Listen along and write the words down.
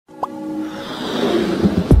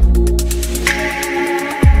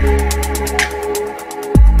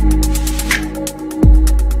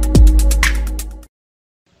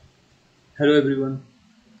Hello everyone,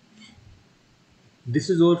 this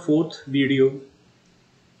is our fourth video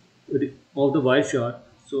of the Wireshark.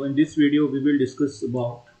 So in this video we will discuss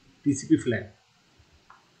about TCP flag.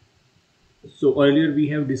 So earlier we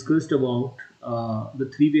have discussed about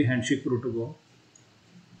the three-way handshake protocol.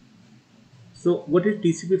 So what is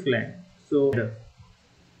TCP flag? So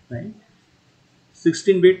right,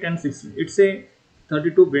 16-bit and 16. It's a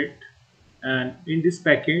 32-bit, and in this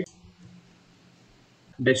packet,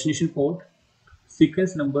 destination port,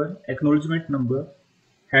 sequence number, acknowledgement number,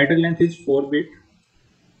 header length is 4-bit,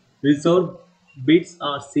 reserved bits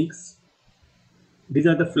are 6. These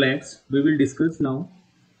are the flags we will discuss now,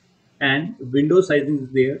 and window sizing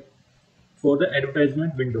is there for the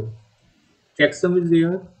advertisement window. Checksum is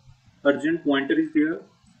there, urgent pointer is there.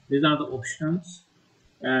 These are the options,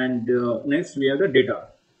 and next we have the data.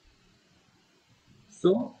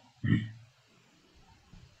 So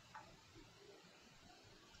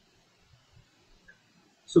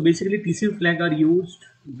basically TCP flag are used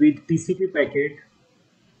with TCP packet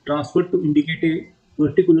transferred to indicate a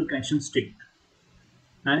particular connection state,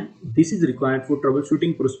 and this is required for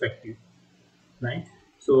troubleshooting perspective, right?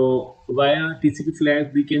 So via TCP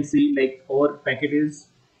flag we can see like our packet is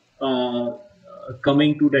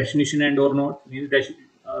coming to destination and or not, means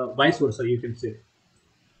vice versa you can say.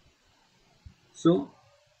 So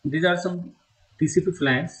these are some TCP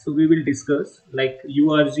flags. So we will discuss like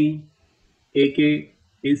𝐷, 𝐴𝐾,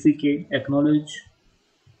 ACK, acknowledge,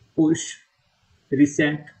 push,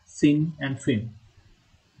 reset, SYN and FIN.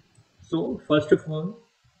 So first of all,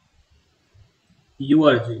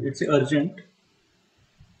 𝐷, it's urgent.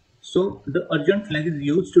 So the urgent flag is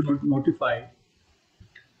used to notify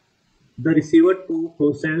the receiver to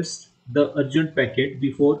process the urgent packet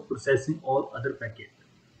before processing all other packet,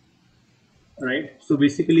 right? So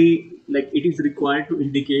basically like it is required to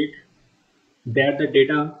indicate that the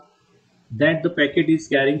data that the packet is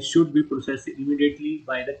carrying should be processed immediately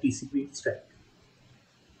by the TCP stack.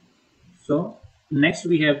 So next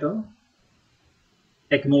we have the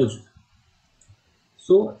acknowledge.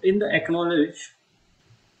 So in the acknowledge,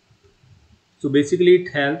 so basically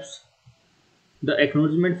it helps, the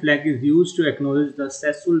acknowledgement flag is used to acknowledge the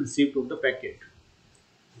successful receipt of the packet,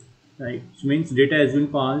 right? Which means data has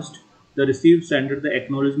been passed, the received sender the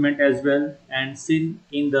acknowledgement as well, and SYN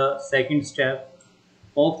in the second step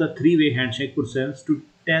of the three-way handshake process to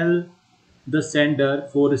tell the sender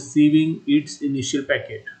for receiving its initial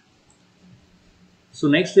packet. So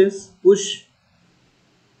next is push.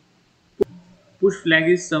 Push flag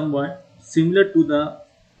is somewhat similar to the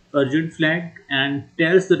urgent flag and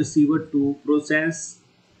tells the receiver to process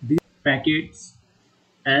these packets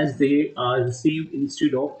as they are received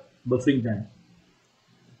instead of buffering them.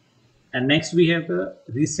 And next we have the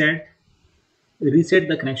reset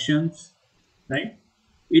the connections, right?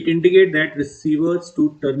 It indicates that receivers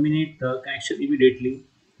to terminate the connection immediately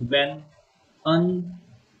when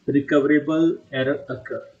unrecoverable error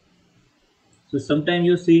occur. So sometimes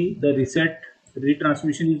you see the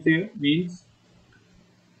retransmission is there, means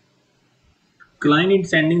client is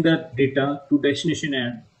sending the data to destination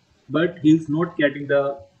end, but he is not getting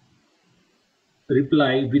the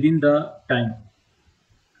reply within the time.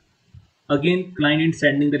 Again, client is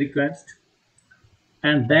sending the request,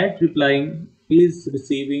 and that replying is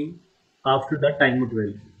receiving after the timeout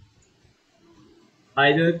value.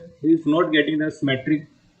 Either he is not getting the symmetric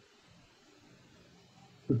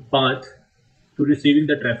path to receiving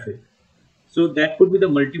the traffic. So that could be the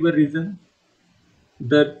multiple reason.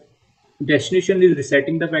 The destination is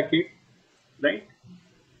resetting the packet, right?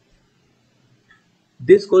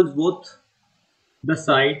 This causes both the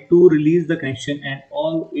side to release the connection and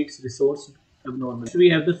all its resource abnormal. So we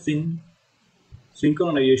have the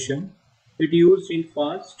synchronization. It used in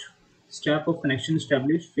fast step of connection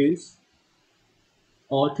established phase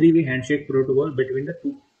or three-way handshake protocol between the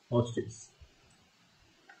two hosts.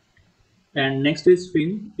 And next is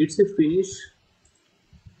FIN. It's a finish.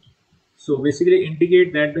 So basically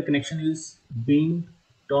indicate that the connection is being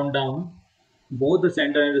turned down. Both the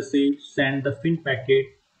sender and receiver send the FIN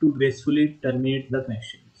packet to gracefully terminate the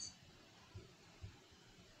connections.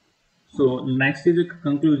 So next is a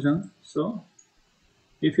conclusion. So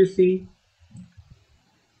if you see,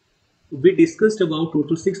 we discussed about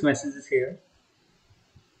total 6 messages here.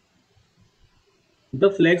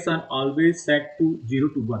 The flags are always set to 0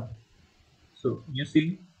 to 1. So you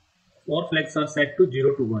see 4 flags are set to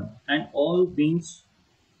 0 to 1 and all beings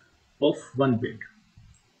of 1 bit.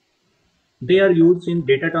 They are used in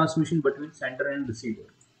data transmission between sender and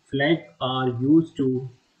receiver. Flags are used to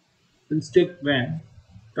instruct when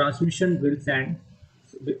transmission will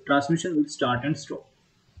start and stop.